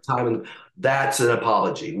name the time, and that's an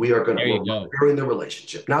apology. We are going to repairing the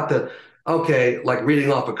relationship, not like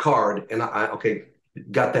reading off a card and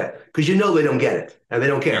got that, because they don't get it and they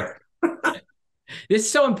don't care. This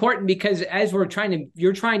is so important because as you're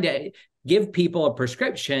trying to give people a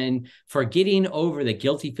prescription for getting over the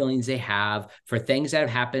guilty feelings they have for things that have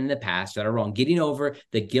happened in the past that are wrong, getting over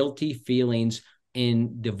the guilty feelings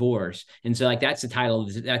in divorce. And so that's the title,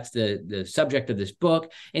 that's the subject of this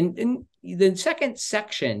book. And the second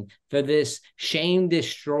section for this shame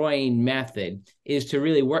destroying method is to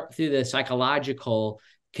really work through the psychological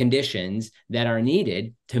conditions that are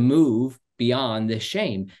needed to move beyond the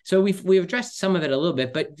shame. So we've addressed some of it a little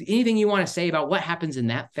bit, but anything you want to say about what happens in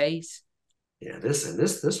that phase? Yeah,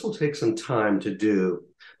 this will take some time to do,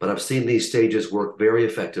 but I've seen these stages work very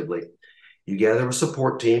effectively. You gather a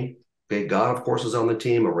support team. Okay, God, of course, is on the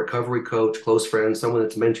team, a recovery coach, close friend, someone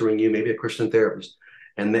that's mentoring you, maybe a Christian therapist.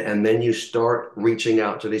 And then you start reaching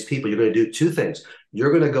out to these people. You're going to do two things.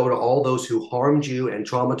 You're going to go to all those who harmed you and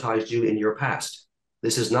traumatized you in your past.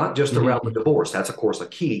 This is not just around the divorce. That's, of course, a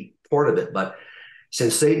key part of it. But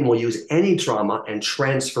since Satan will use any trauma and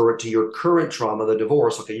transfer it to your current trauma, the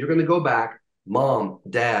divorce, okay, you're going to go back. Mom,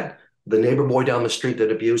 dad, the neighbor boy down the street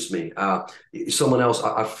that abused me, someone else,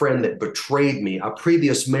 a friend that betrayed me, a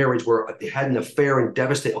previous marriage where they had an affair and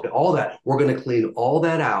devastated. Okay, all that. We're going to clean all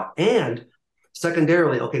that out. And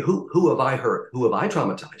secondarily, okay, who have I hurt? Who have I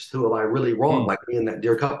traumatized? Who have I really wronged? Like me and that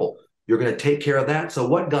dear couple. You're going to take care of that. So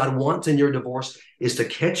what God wants in your divorce is to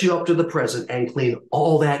catch you up to the present and clean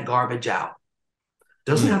all that garbage out.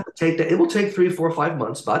 Doesn't have to take that. It will take 3, 4, 5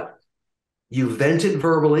 months, but you vent it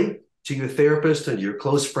verbally. to your therapist and your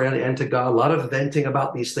close friend and to God, a lot of venting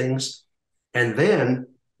about these things. And then,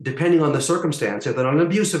 depending on the circumstance, if they're an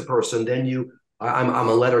abusive person, then I'm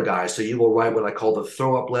a letter guy. So you will write what I call the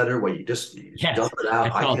throw up letter, where you just Yes, dump it I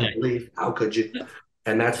out. I saw can't that. believe, how could you?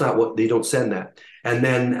 And that's not what, you don't send that. And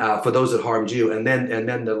then for those that harmed you, and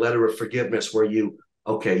then the letter of forgiveness, where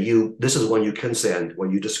this is one you can send,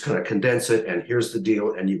 where you just kind of condense it, and here's the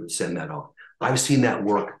deal, and you would send that on. I've seen that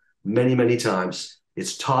work many, many times.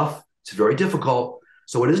 It's tough. It's very difficult.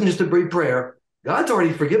 So it isn't just a brief prayer. God's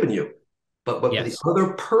already forgiven you. But the Yes.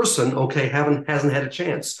 other person, hasn't had a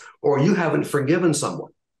chance, or you haven't forgiven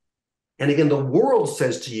someone. And again, the world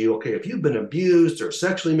says to you, okay, if you've been abused or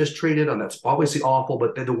sexually mistreated, and that's obviously awful,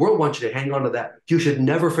 but the world wants you to hang on to that. You should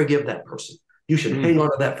never forgive that person. You should hang on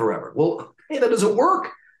to that forever. Well, hey, that doesn't work.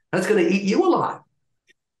 That's going to eat you alive.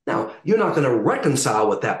 Now, you're not going to reconcile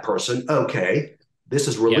with that person. Okay, this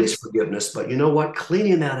is release forgiveness, but you know what?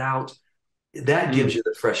 Cleaning that out, that gives you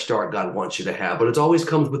the fresh start God wants you to have. But it always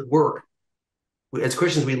comes with work. As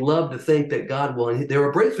Christians, we love to think that God will, and there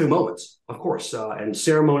are breakthrough moments, of course, and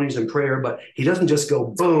ceremonies and prayer, but he doesn't just go,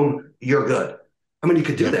 boom, you're good. I mean, you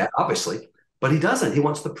could do Yeah. that, obviously, but he doesn't. He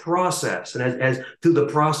wants the process. And as through the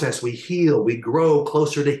process, we heal, we grow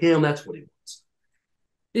closer to him. That's what he wants.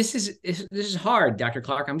 This is hard, Dr.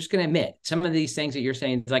 Clarke. I'm just going to admit some of these things that you're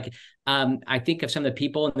saying. Like, I think of some of the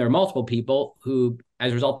people, and there are multiple people who,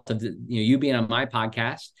 as a result of you being on my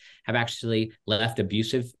podcast, have actually left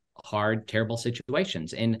abusive, hard, terrible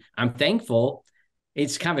situations. And I'm thankful.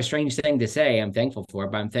 It's kind of a strange thing to say. I'm thankful for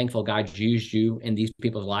it, but I'm thankful God used you in these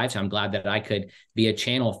people's lives. I'm glad that I could be a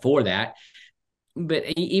channel for that. But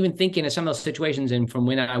even thinking of some of those situations, and from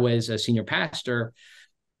when I was a senior pastor,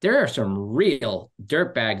 there are some real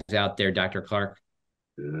dirtbags out there, Dr. Clarke.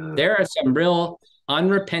 There are some real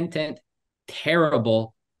unrepentant,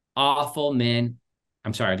 terrible, awful men.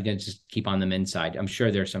 I'm sorry, I'm going to just keep on the men's side. I'm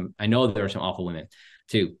sure I know there are some awful women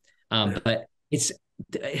too. But is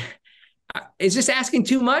this asking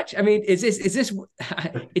too much? I mean, is this,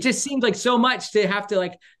 it just seems like so much to have to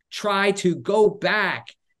like try to go back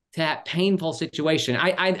to that painful situation.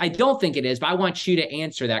 I don't think it is, but I want you to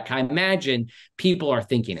answer that. I imagine people are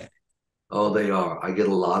thinking it. Oh, they are. I get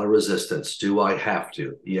a lot of resistance. Do I have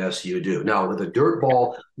to? Yes, you do. Now, with a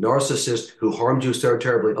dirtball narcissist who harmed you so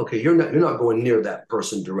terribly, okay, you're not going near that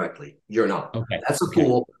person directly. You're not. Okay. That's a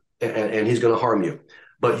fool, and he's going to harm you.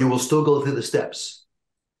 But you will still go through the steps.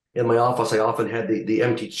 In my office, I often had the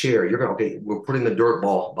empty chair. You're going, okay, we're putting the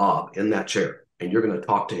dirtball Bob in that chair, and you're going to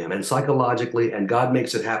talk to him. And psychologically, and God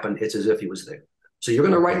makes it happen, it's as if he was there. So you're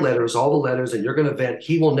going to write letters, all the letters, and you're going to vent.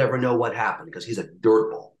 He will never know what happened because he's a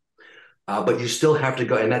dirtball. But you still have to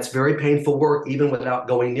go, and that's very painful work, even without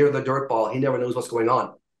going near the dirt ball. He never knows what's going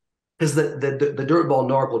on because the dirt ball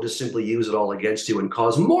narc will just simply use it all against you and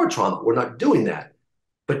cause more trauma. We're not doing that.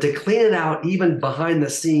 But to clean it out, even behind the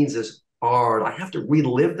scenes, is hard. I have to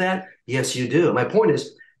relive that. Yes, you do. My point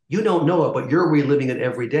is, you don't know it, but you're reliving it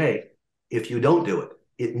every day. If you don't do it,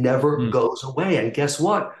 it never goes away. And guess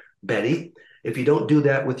what, Betty? If you don't do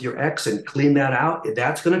that with your ex and clean that out,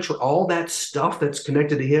 that's going to all that stuff that's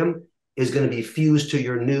connected to him is going to be fused to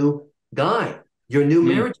your new guy, your new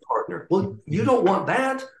marriage partner. Well, you don't want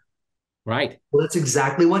that. Right. Well, that's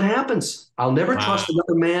exactly what happens. I'll never trust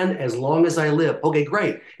another man as long as I live. Okay,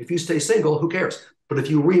 great. If you stay single, who cares? But if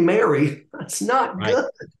you remarry, that's not good.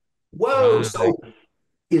 Whoa. So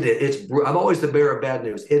I'm always the bearer of bad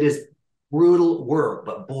news. It is brutal work,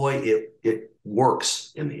 but boy, it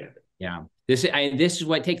works in the end. Yeah. This is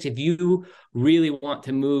what it takes. If you really want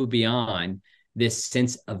to move beyond this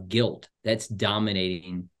sense of guilt that's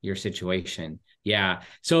dominating your situation. Yeah.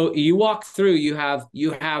 So you walk through, you have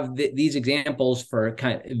these examples for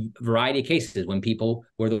kind of variety of cases when people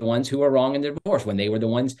were the ones who were wrong in the divorce, when they were the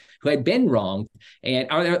ones who had been wronged. And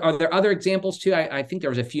are there other examples too? I think there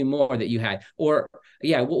was a few more that you had, or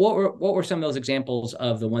yeah. What were some of those examples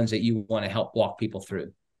of the ones that you want to help walk people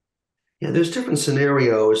through? Yeah, there's different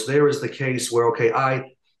scenarios. There is the case where, okay,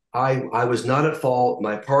 I was not at fault.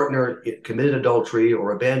 My partner committed adultery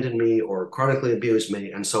or abandoned me or chronically abused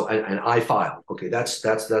me, and so and I filed. Okay, that's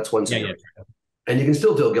one scenario. Yeah. And you can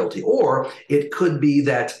still feel guilty. Or it could be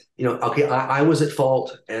that okay, I was at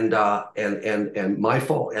fault and my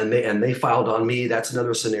fault, and they filed on me. That's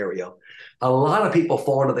another scenario. A lot of people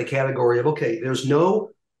fall into the category of okay, there's no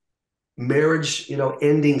marriage,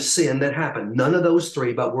 ending sin that happened. None of those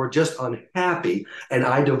three, but we're just unhappy. And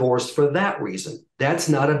I divorced for that reason. That's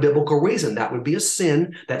not a biblical reason. That would be a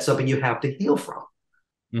sin. That's something you have to heal from.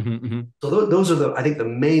 So those are I think the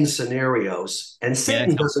main scenarios. And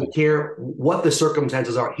Satan doesn't care what the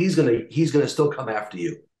circumstances are. He's gonna still come after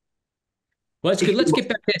you. Well, it's good. Let's get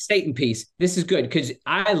back to the Satan piece. This is good because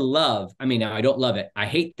I mean, I don't love it. I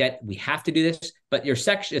hate that we have to do this, but your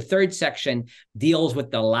section, the third section deals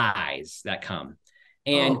with the lies that come.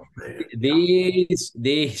 And Oh man, yeah.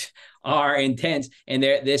 these are intense. And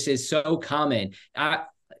this is so common.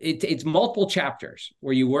 It's multiple chapters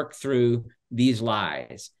where you work through these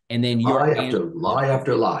lies and then Lie you're after lie answering.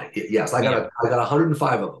 after lie. Yes, Yeah. I got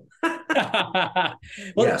 105 of them.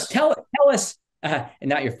 Well, Yes. tell us, and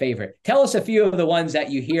not your favorite. Tell us a few of the ones that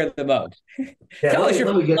you hear the most. Yeah, Tell us your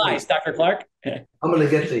let me get lies, these. Dr. Clarke. I'm going to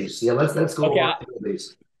get these. Yeah, let's go Okay. over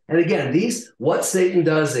these. And again, these what Satan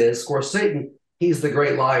does is, of course, Satan. He's the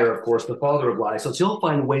great liar, of course, the father of lies. So he'll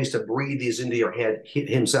find ways to breathe these into your head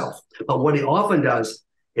himself. But what he often does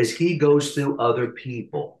is he goes through other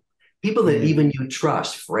people, people that Mm, even you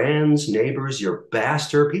trust, friends, neighbors, your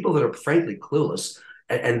pastor, people that are frankly clueless,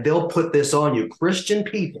 and they'll put this on you, Christian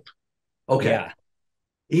people. Okay, yeah.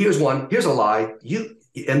 here's one. Here's a lie. You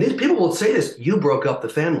and these people will say this. You broke up the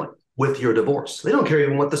family with your divorce. They don't care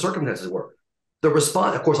even what the circumstances were. The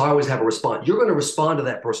response, of course, I always have a response. You're going to respond to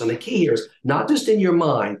that person. The key here is not just in your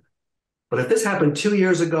mind, but if this happened 2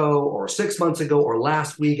 years ago or 6 months ago or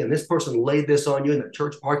last week, and this person laid this on you in the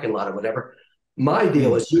church parking lot or whatever, my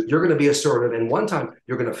deal Mm, is you're going to be assertive. And one time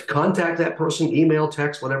you're going to contact that person, email,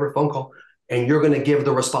 text, whatever, phone call, and you're going to give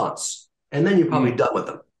the response. And then you're probably mm. done with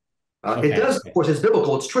them. It Okay. does, of course, it's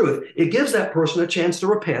biblical, it's truth. It gives that person a chance to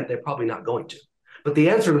repent. They're probably not going to. But the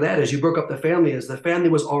answer to that is you broke up the family is the family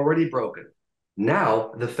was already broken.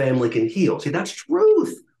 Now the family can heal. See, that's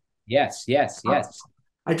truth. Yes, yes, Uh, yes.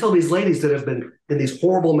 I tell these ladies that have been in these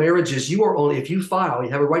horrible marriages, you are only, if you file, you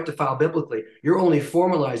have a right to file biblically, you're only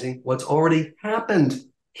formalizing what's already happened.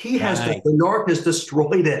 Right. The narc has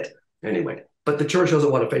destroyed it. Anyway, but the church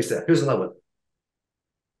doesn't want to face that. Here's another one.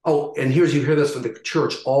 Oh, and you hear this from the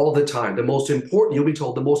church all the time. The most important, you'll be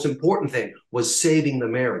told, the most important thing was saving the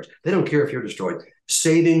marriage. They don't care if you're destroyed.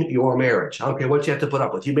 Saving your marriage. I don't care what you have to put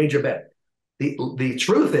up with. You made your bed. The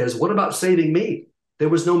truth is, what about saving me? There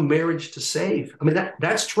was no marriage to save. I mean,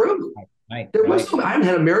 that's true. Right. There was Right. no, I haven't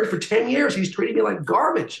had a marriage for 10 years. He's treating me like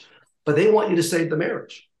garbage. But they want you to save the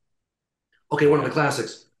marriage. Okay, one of the Wow.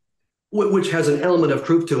 classics, which has an element of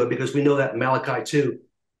truth to it because we know that in Malachi 2,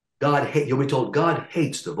 you'll be told God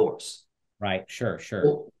hates divorce. Right. Sure. Sure.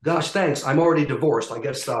 Well, gosh, thanks. I'm already divorced. I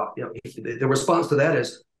guess the response to that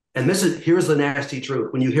is, and here's the nasty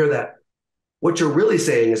truth. When you hear that, what you're really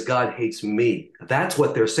saying is God hates me. That's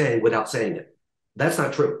what they're saying without saying it. That's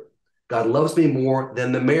not true. God loves me more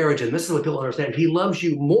than the marriage, and this is what people understand. He loves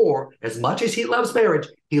you more as much as He loves marriage.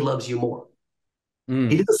 He loves you more. He Mm,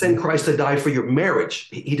 didn't send mm. Christ to die for your marriage.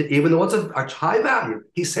 Even though it's a high value,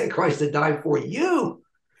 He sent Christ to die for you.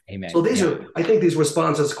 So Amen. these Yeah. are, I think these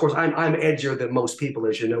responses, of course, I'm edgier than most people,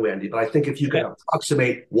 as you know, Andy, but I think if you can Okay.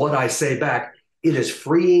 approximate what I say back, it is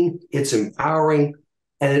freeing, it's empowering,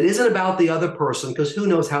 and it isn't about the other person because who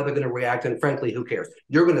knows how they're going to react. And frankly, who cares?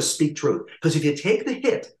 You're going to speak truth because if you take the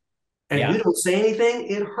hit and you Yeah. don't say anything,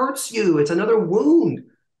 it hurts you. It's another wound.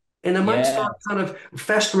 And it might Yeah. start kind of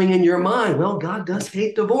festering in your mind. Well, God does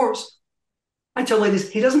hate divorce. I tell ladies,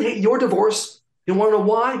 He doesn't hate your divorce. You want to know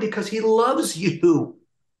why? Because He loves you.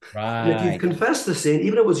 And if you've Right. confessed the sin,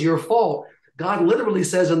 even if it was your fault, God literally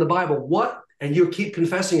says in the Bible, what? And you keep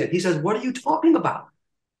confessing it. He says, what are you talking about?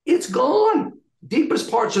 It's gone. Deepest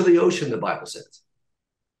parts of the ocean, the Bible says.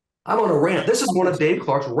 I'm on a rant. This is one of Dave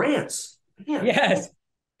Clarke's rants. Man. Yes.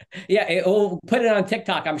 Yeah, we'll put it on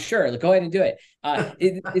TikTok, I'm sure. Go ahead and do it.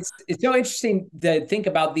 It's so interesting to think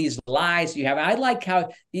about these lies you have. I like how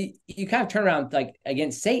you kind of turn around like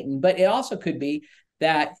against Satan, but it also could be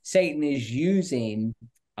that Satan is using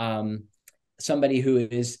somebody who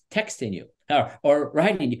is texting you or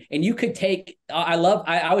writing you, and you could take. I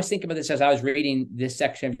was thinking about this as I was reading this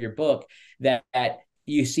section of your book that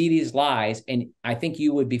you see these lies, and I think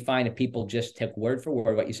you would be fine if people just took word for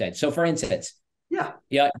word what you said. So, for instance. Yeah.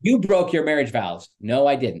 Yeah, you broke your marriage vows. No,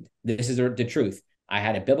 I didn't. This is the truth. I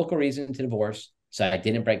had a biblical reason to divorce, so I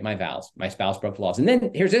didn't break my vows. My spouse broke the laws. And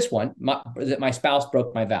then here's this one: my spouse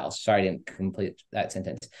broke my vows. Sorry, I didn't complete that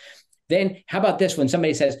sentence. Then how about this when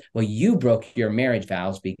somebody says, well, you broke your marriage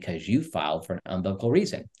vows because you filed for an unbiblical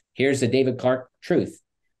reason. Here's the David Clarke truth.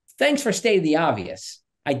 Thanks for stating the obvious.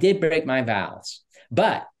 I did break my vows,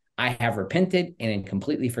 but I have repented and am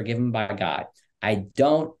completely forgiven by God. I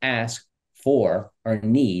don't ask for or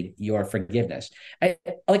need your forgiveness. I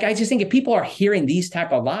just think if people are hearing these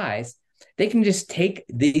type of lies, they can just take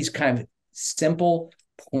these kind of simple,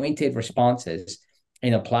 pointed responses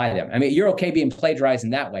and apply them. I mean, you're okay being plagiarized in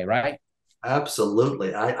that way, right?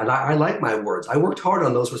 Absolutely. I like my words. I worked hard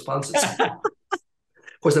on those responses.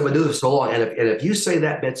 course, I've been doing this so long, and if you say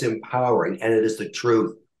that bit's empowering and it is the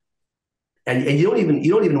truth, and you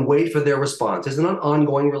don't even wait for their response. It's an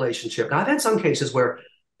ongoing relationship. Now, I've had some cases where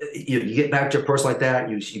you get back to a person like that,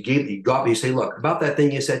 you say, look, about that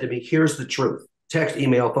thing you said to me, here's the truth. Text,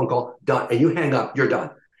 email, phone call, done, and you hang up, you're done.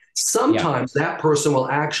 Sometimes that person will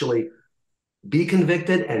actually be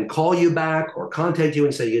convicted and call you back or contact you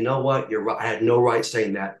and say, you know what, you're right. I had no right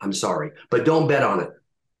saying that. I'm sorry, but don't bet on it.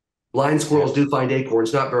 Blind squirrels do find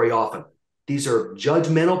acorns, not very often. These are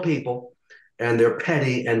judgmental people, and they're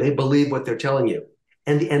petty, and they believe what they're telling you.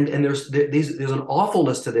 And there's an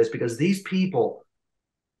awfulness to this, because these people,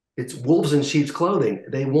 it's wolves in sheep's clothing.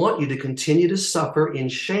 They want you to continue to suffer in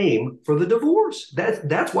shame for the divorce.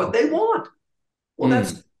 That's what they want. Well,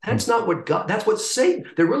 that's not what God. That's what Satan.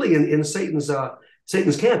 They're really in Satan's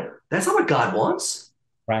camp. That's not what God wants.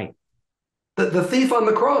 Right. The thief on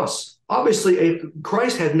the cross. Obviously,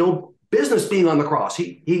 Christ had no business being on the cross.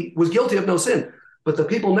 He was guilty of no sin. But the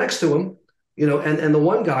people next to him, and the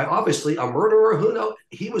one guy, obviously a murderer, who knows,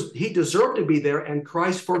 he deserved to be there, and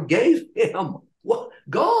Christ forgave him. Well,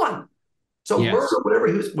 gone. So murder, whatever,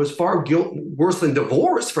 he was far worse than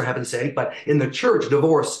divorce, for heaven's sake. But in the church,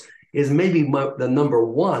 divorce is maybe the number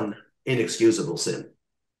one inexcusable sin.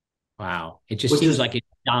 Wow. It just seems like it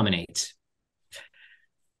dominates.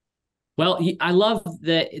 Well, I love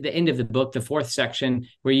the end of the book, the fourth section,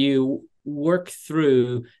 where you work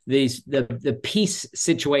through the peace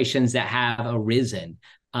situations that have arisen.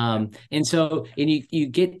 And you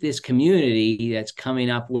get this community that's coming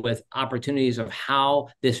up with opportunities of how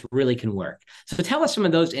this really can work. So tell us some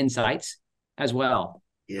of those insights as well.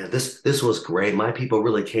 Yeah, this was great. My people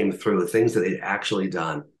really came through things that they'd actually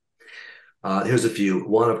done. Here's a few.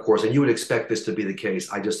 One, of course, and you would expect this to be the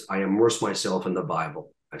case. I immersed myself in the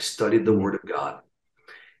Bible. I studied the Word of God,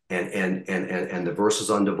 and the verses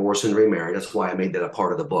on divorce and remarriage. That's why I made that a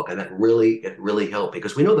part of the book, and it really helped,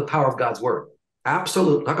 because we know the power of God's Word.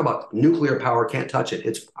 Absolutely. Talk about nuclear power. Can't touch it.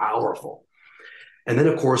 It's powerful. And then,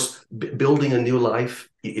 of course, building a new life.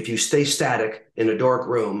 If you stay static in a dark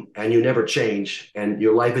room and you never change and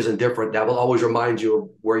your life isn't different, that will always remind you of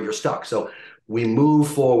where you're stuck. So we move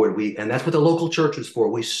forward. And that's what the local church is for.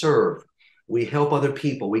 We serve. We help other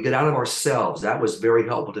people. We get out of ourselves. That was very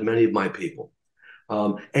helpful to many of my people.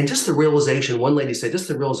 And just the realization, one lady said, just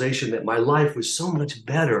the realization that my life was so much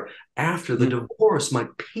better after the divorce, my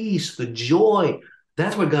peace, the joy.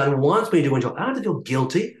 That's what God wants me to enjoy. I don't have to feel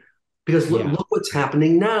guilty, because look what's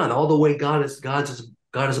happening now, and all the way God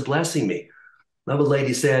is blessing me. Another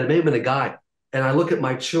lady said, maybe been a guy, and I look at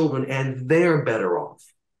my children and they're better off.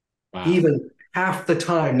 Wow. Even half the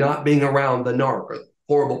time not being around the narc or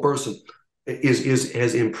horrible person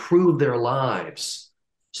has improved their lives.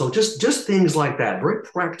 So just things like that, very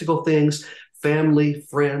practical things. Family,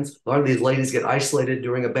 friends. A lot of these ladies get isolated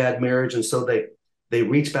during a bad marriage, and so they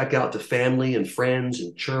reach back out to family and friends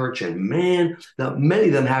and church. And man, now many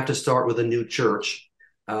of them have to start with a new church,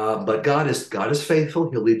 but God is faithful.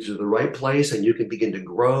 He'll lead you to the right place, and you can begin to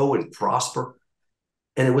grow and prosper.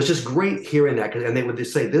 And it was just great hearing that, and they would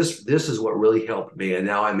just say, "This is what really helped me, and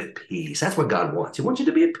now I'm at peace." That's what God wants. He wants you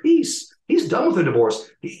to be at peace. He's done with the divorce.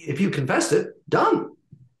 If you confessed it, done.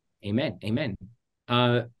 Amen. Amen.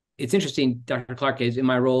 It's interesting, Dr. Clarke, is in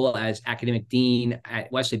my role as academic dean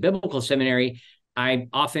at Wesley Biblical Seminary, I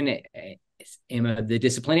often am the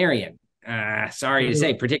disciplinarian, sorry to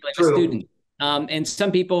say, particularly with students. And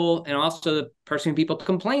some people, and also the person people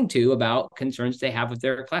complain to about concerns they have with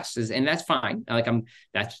their classes, and that's fine.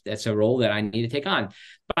 That's a role that I need to take on.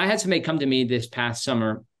 But I had somebody come to me this past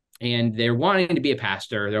summer, and they're wanting to be a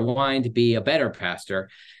pastor. They're wanting to be a better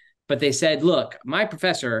pastor. But they said, look, my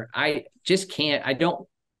professor, I just can't, I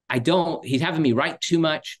don't, he's having me write too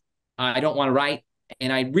much. I don't want to write,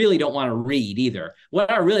 and I really don't want to read either. What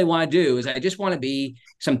I really want to do is I just want to be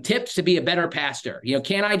some tips to be a better pastor.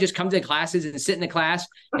 Can I just come to classes and sit in the class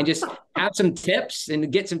and just have some tips and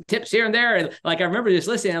get some tips here and there? And I remember just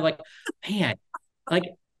listening, I'm like, man,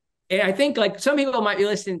 and I think some people might be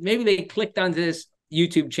listening, maybe they clicked onto this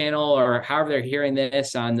YouTube channel or however they're hearing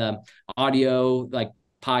this on the audio,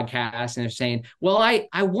 podcast, and they're saying, well,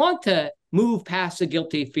 I want to move past the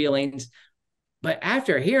guilty feelings, but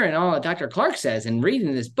after hearing all that Dr. Clarke says and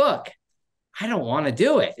reading this book, I don't want to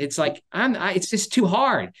do it. It's it's just too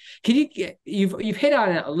hard. Can you've hit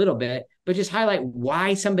on it a little bit, but just highlight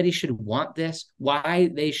why somebody should want this,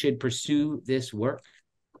 why they should pursue this work?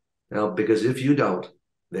 Now, because if you don't,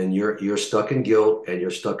 then you're stuck in guilt and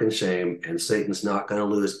you're stuck in shame, and Satan's not going to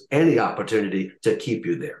lose any opportunity to keep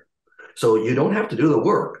you there. So you don't have to do the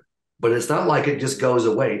work, but it's not like it just goes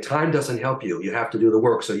away. Time doesn't help you. You have to do the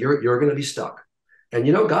work. So you're going to be stuck. And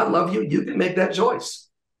God loves you. You can make that choice.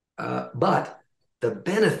 But the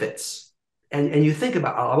benefits, and you think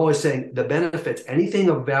about, I'm always saying the benefits, anything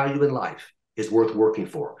of value in life is worth working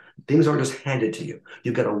for. Things aren't just handed to you.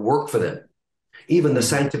 You've got to work for them. Even the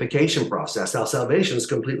sanctification process. Now, salvation is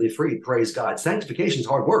completely free. Praise God. Sanctification is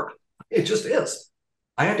hard work. It just is.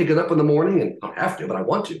 I have to get up in the morning, and I don't have to, but I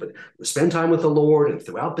want to, but spend time with the Lord and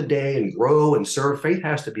throughout the day and grow and serve. Faith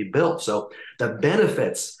has to be built. So the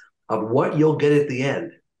benefits of what you'll get at the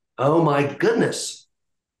end, oh my goodness.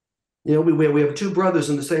 You know, we have two brothers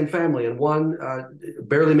in the same family, and one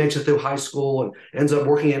barely makes it through high school and ends up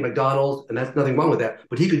working at McDonald's, and that's nothing wrong with that.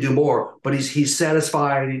 But he could do more. But he's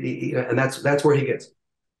satisfied, and that's where he gets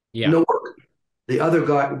no work. The other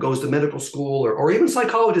guy goes to medical school or even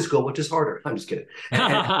psychology school, which is harder. I'm just kidding.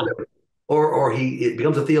 Or he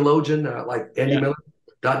becomes a theologian like Andy Miller. ...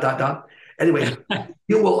 Anyway,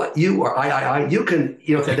 you can,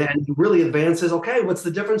 and then he really advances. Okay, what's the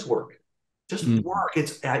difference? Work. Just work.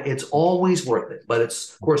 It's always worth it. But of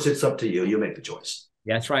course, it's up to you. You make the choice.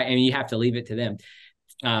 Yeah, that's right. And you have to leave it to them.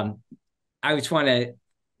 I just want to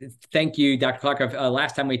thank you, Dr. Clarke.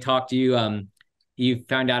 Last time we talked to you, you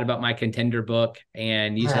found out about my Contender book,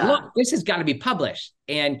 and you said, "Look, this has got to be published,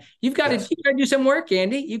 and you've got to do some work,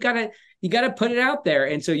 Andy. You got to put it out there."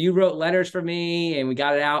 And so you wrote letters for me, and we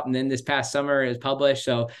got it out. And then this past summer it was published.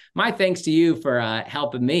 So my thanks to you for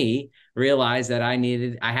helping me realize that I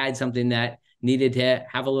had something that needed to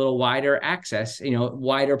have a little wider access,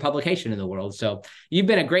 wider publication in the world. So you've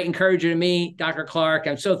been a great encourager to me, Dr. Clarke.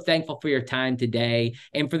 I'm so thankful for your time today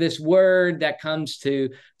and for this word that comes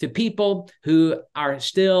to people who are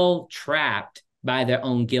still trapped by their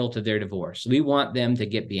own guilt of their divorce. We want them to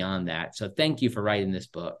get beyond that. So thank you for writing this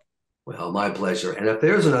book. Well, my pleasure. And if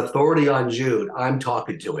there's an authority on Jude, I'm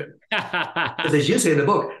talking to him. As you say in the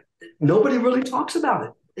book, nobody really talks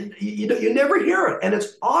about it. You never hear it. And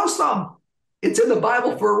it's awesome. It's in the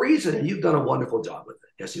Bible for a reason, and you've done a wonderful job with it.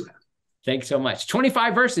 Yes, you have. Thanks so much.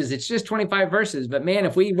 25 verses. It's just 25 verses. But man,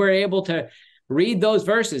 if we were able to read those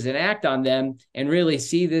verses and act on them and really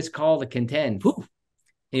see this call to contend,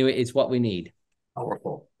 it's what we need.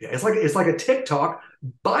 Powerful. Yeah, it's like a TikTok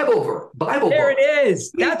Bible There it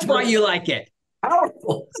is. That's why you like it.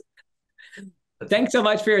 Powerful. Thanks so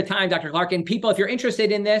much for your time, Dr. Clarke. And people, if you're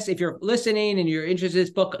interested in this, if you're listening and you're interested in this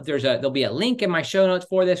book, there'll be a link in my show notes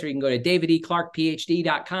for this, or you can go to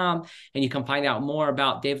davideclarkephd.com and you can find out more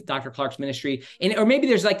about Dr. Clarke's ministry. Or maybe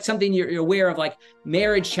there's like something you're aware of, like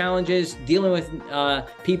marriage challenges, dealing with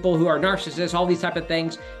people who are narcissists, all these type of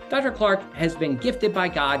things. Dr. Clarke has been gifted by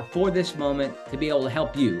God for this moment to be able to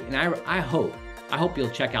help you. And I hope you'll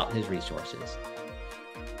check out his resources.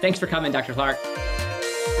 Thanks for coming, Dr. Clarke.